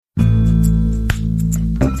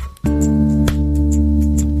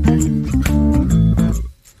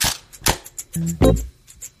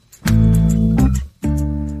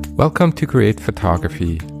Welcome to Create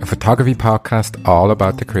Photography, a photography podcast all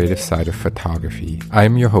about the creative side of photography.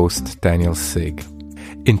 I'm your host, Daniel Sigg.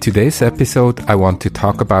 In today's episode, I want to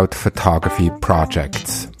talk about photography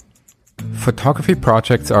projects. Photography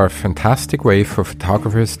projects are a fantastic way for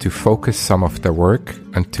photographers to focus some of their work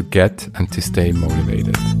and to get and to stay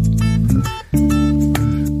motivated.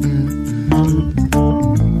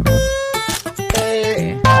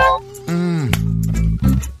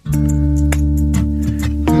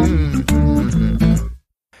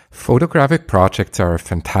 Photographic projects are a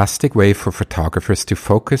fantastic way for photographers to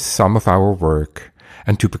focus some of our work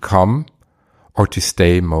and to become or to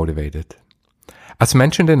stay motivated. As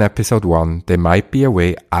mentioned in episode 1, they might be a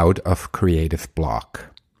way out of creative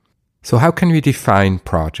block. So how can we define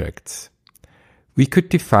projects? We could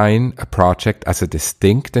define a project as a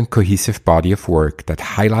distinct and cohesive body of work that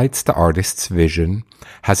highlights the artist's vision,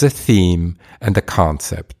 has a theme and a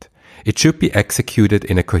concept. It should be executed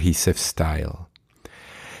in a cohesive style.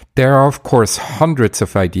 There are, of course, hundreds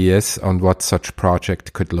of ideas on what such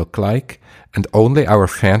project could look like, and only our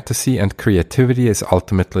fantasy and creativity is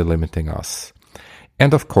ultimately limiting us.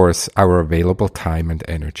 And, of course, our available time and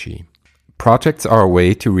energy. Projects are a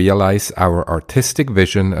way to realize our artistic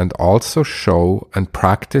vision and also show and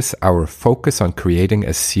practice our focus on creating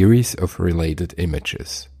a series of related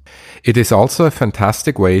images. It is also a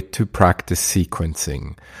fantastic way to practice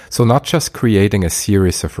sequencing. So not just creating a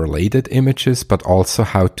series of related images, but also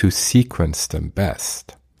how to sequence them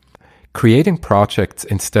best. Creating projects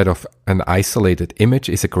instead of an isolated image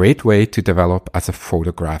is a great way to develop as a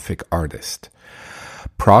photographic artist.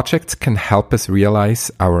 Projects can help us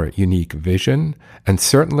realize our unique vision and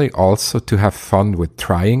certainly also to have fun with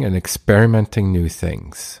trying and experimenting new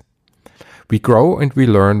things. We grow and we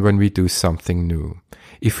learn when we do something new.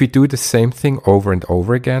 If we do the same thing over and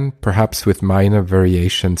over again, perhaps with minor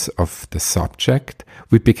variations of the subject,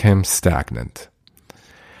 we become stagnant.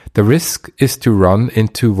 The risk is to run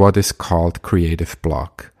into what is called creative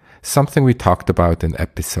block, something we talked about in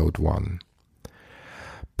episode 1.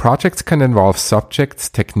 Projects can involve subjects,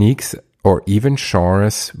 techniques, or even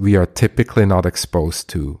genres we are typically not exposed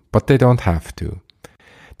to, but they don't have to.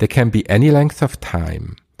 They can be any length of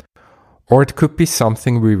time. Or it could be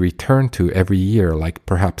something we return to every year, like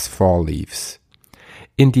perhaps fall leaves.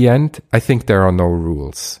 In the end, I think there are no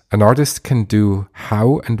rules. An artist can do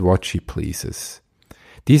how and what she pleases.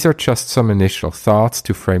 These are just some initial thoughts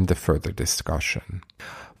to frame the further discussion.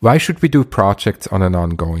 Why should we do projects on an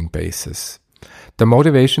ongoing basis? The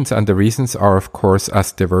motivations and the reasons are, of course,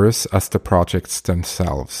 as diverse as the projects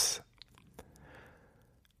themselves.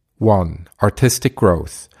 1. Artistic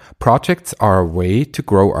growth. Projects are a way to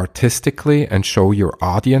grow artistically and show your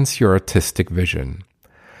audience your artistic vision.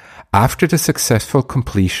 After the successful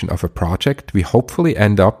completion of a project, we hopefully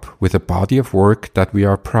end up with a body of work that we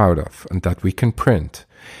are proud of and that we can print.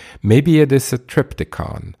 Maybe it is a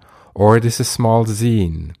triptychon, or it is a small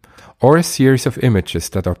zine, or a series of images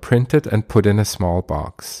that are printed and put in a small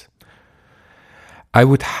box. I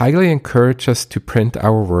would highly encourage us to print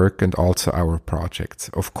our work and also our projects.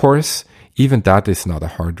 Of course, even that is not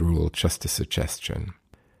a hard rule, just a suggestion.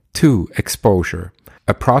 2. Exposure.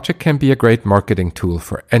 A project can be a great marketing tool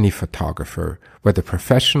for any photographer, whether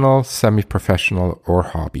professional, semi-professional, or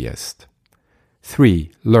hobbyist.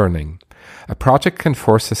 3. Learning. A project can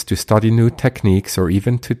force us to study new techniques or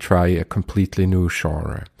even to try a completely new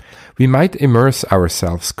genre. We might immerse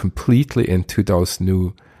ourselves completely into those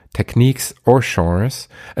new techniques or genres,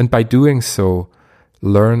 and by doing so,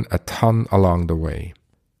 learn a ton along the way.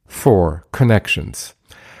 4. Connections.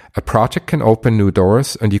 A project can open new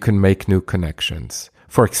doors and you can make new connections.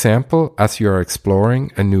 For example, as you are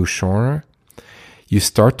exploring a new genre, you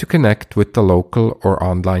start to connect with the local or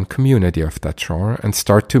online community of that genre and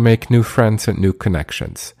start to make new friends and new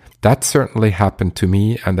connections. That certainly happened to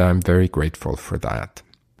me and I'm very grateful for that.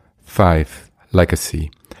 5.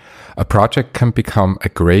 Legacy. A project can become a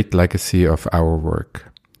great legacy of our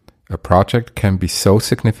work. A project can be so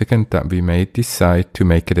significant that we may decide to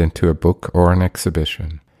make it into a book or an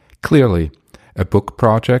exhibition. Clearly, a book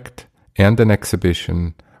project and an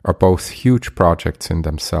exhibition are both huge projects in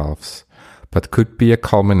themselves, but could be a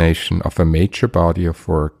culmination of a major body of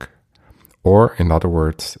work, or in other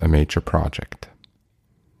words, a major project.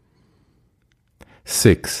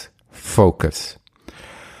 6. Focus.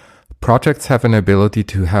 Projects have an ability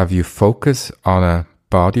to have you focus on a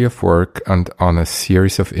body of work and on a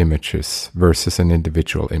series of images versus an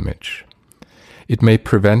individual image. It may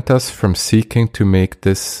prevent us from seeking to make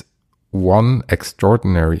this one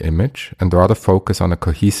extraordinary image and rather focus on a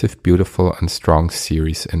cohesive, beautiful, and strong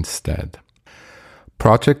series instead.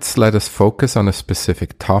 Projects let us focus on a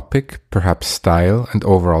specific topic, perhaps style and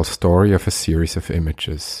overall story of a series of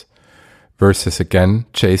images, versus again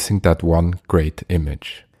chasing that one great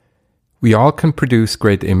image. We all can produce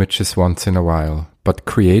great images once in a while, but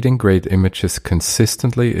creating great images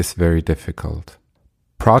consistently is very difficult.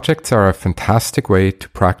 Projects are a fantastic way to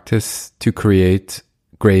practice to create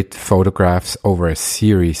great photographs over a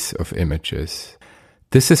series of images.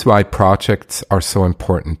 This is why projects are so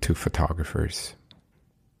important to photographers.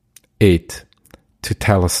 8. To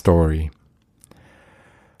tell a story.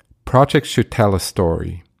 Projects should tell a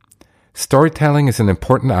story. Storytelling is an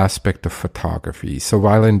important aspect of photography, so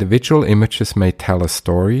while individual images may tell a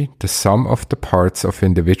story, the sum of the parts of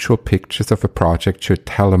individual pictures of a project should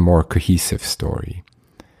tell a more cohesive story.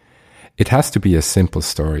 It has to be a simple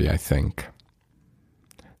story, I think.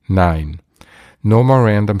 9. No more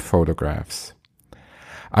random photographs.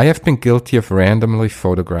 I have been guilty of randomly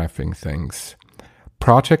photographing things.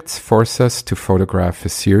 Projects force us to photograph a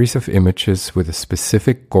series of images with a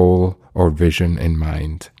specific goal or vision in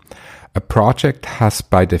mind. A project has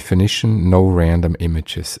by definition no random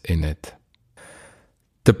images in it.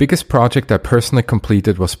 The biggest project I personally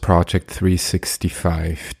completed was Project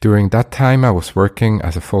 365. During that time I was working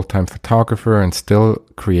as a full-time photographer and still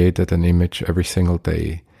created an image every single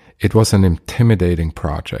day. It was an intimidating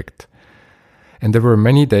project. And there were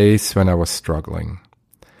many days when I was struggling.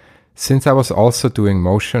 Since I was also doing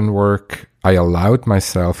motion work, I allowed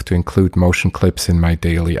myself to include motion clips in my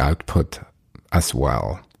daily output as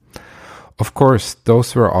well. Of course,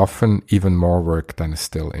 those were often even more work than a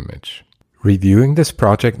still image. Reviewing this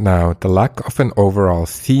project now, the lack of an overall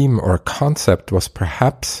theme or concept was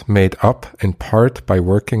perhaps made up in part by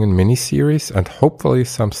working in miniseries and hopefully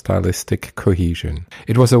some stylistic cohesion.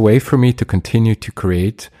 It was a way for me to continue to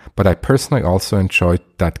create, but I personally also enjoyed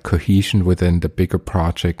that cohesion within the bigger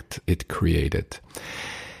project it created.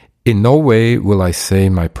 In no way will I say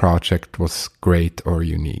my project was great or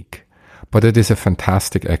unique, but it is a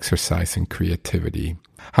fantastic exercise in creativity.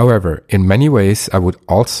 However, in many ways, I would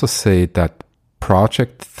also say that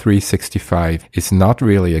Project 365 is not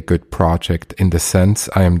really a good project in the sense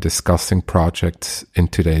I am discussing projects in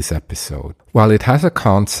today's episode. While it has a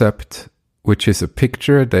concept, which is a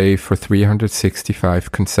picture a day for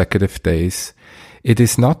 365 consecutive days, it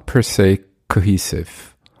is not per se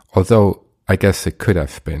cohesive, although I guess it could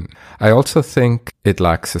have been. I also think it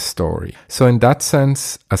lacks a story. So in that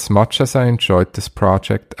sense, as much as I enjoyed this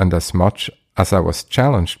project and as much as I was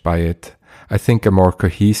challenged by it, I think a more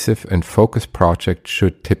cohesive and focused project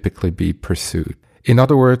should typically be pursued. In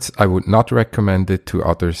other words, I would not recommend it to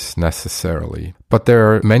others necessarily. But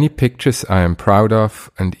there are many pictures I am proud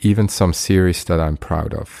of and even some series that I'm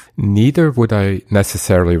proud of. Neither would I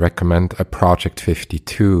necessarily recommend a Project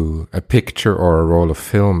 52, a picture or a roll of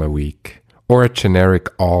film a week, or a generic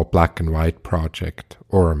all black and white project,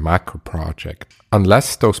 or a macro project,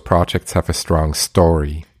 unless those projects have a strong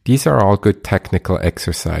story. These are all good technical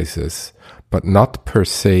exercises, but not per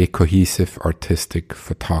se cohesive artistic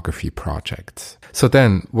photography projects. So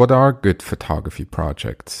then, what are good photography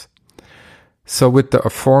projects? So with the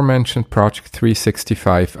aforementioned Project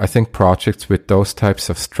 365, I think projects with those types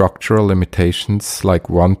of structural limitations, like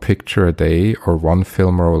one picture a day or one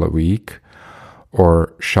film roll a week,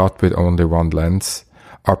 or shot with only one lens,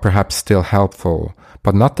 are perhaps still helpful,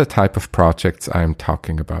 but not the type of projects I am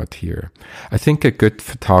talking about here. I think a good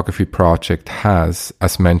photography project has,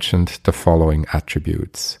 as mentioned, the following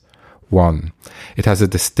attributes. 1. It has a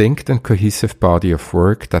distinct and cohesive body of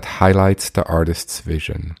work that highlights the artist's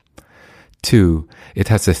vision. 2. It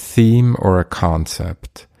has a theme or a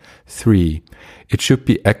concept. 3. It should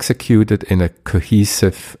be executed in a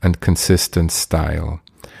cohesive and consistent style.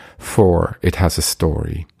 4. It has a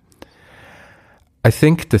story. I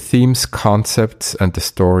think the themes, concepts, and the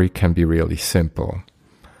story can be really simple.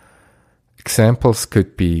 Examples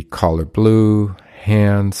could be color blue,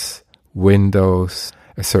 hands, windows,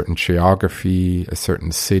 a certain geography, a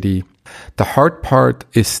certain city. The hard part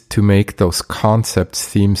is to make those concepts,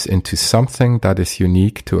 themes into something that is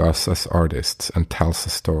unique to us as artists and tells a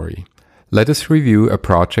story. Let us review a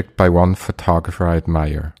project by one photographer I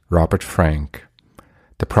admire, Robert Frank.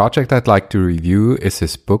 The project I'd like to review is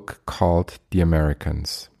his book called The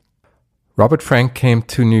Americans. Robert Frank came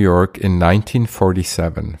to New York in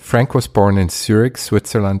 1947. Frank was born in Zurich,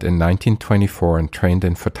 Switzerland in 1924 and trained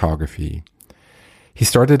in photography. He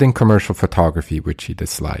started in commercial photography, which he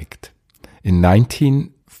disliked. In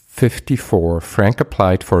 1954, Frank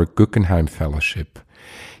applied for a Guggenheim Fellowship.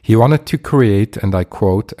 He wanted to create, and I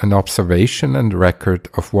quote, an observation and record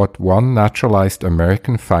of what one naturalized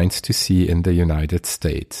American finds to see in the United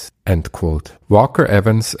States, end quote. Walker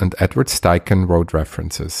Evans and Edward Steichen wrote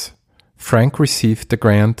references. Frank received the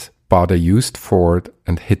grant, bought a used Ford,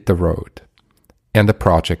 and hit the road. And the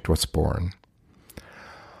project was born.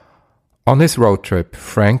 On his road trip,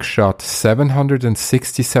 Frank shot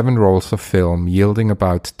 767 rolls of film, yielding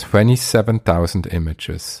about 27,000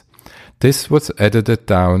 images. This was edited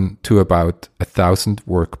down to about 1,000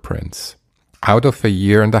 work prints. Out of a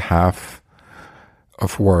year and a half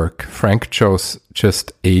of work, Frank chose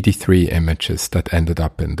just 83 images that ended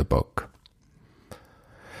up in the book.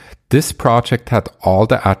 This project had all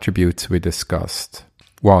the attributes we discussed.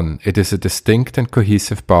 1. It is a distinct and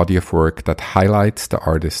cohesive body of work that highlights the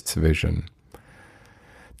artist's vision.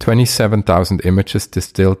 27,000 images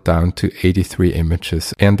distilled down to 83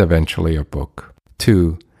 images and eventually a book.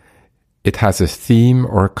 2. It has a theme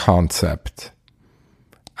or a concept.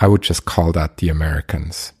 I would just call that the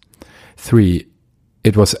Americans. 3.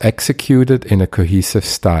 It was executed in a cohesive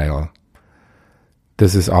style.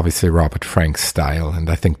 This is obviously Robert Frank's style, and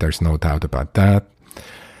I think there's no doubt about that.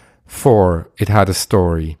 4. It had a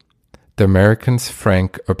story. The Americans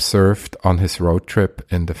Frank observed on his road trip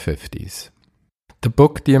in the 50s. The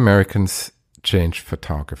book The Americans changed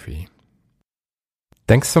photography.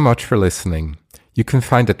 Thanks so much for listening. You can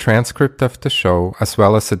find a transcript of the show as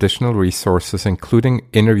well as additional resources including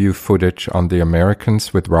interview footage on The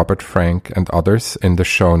Americans with Robert Frank and others in the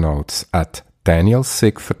show notes at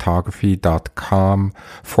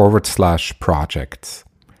danielsigphotography.com/projects.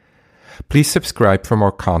 Please subscribe for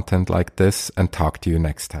more content like this and talk to you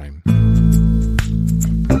next time.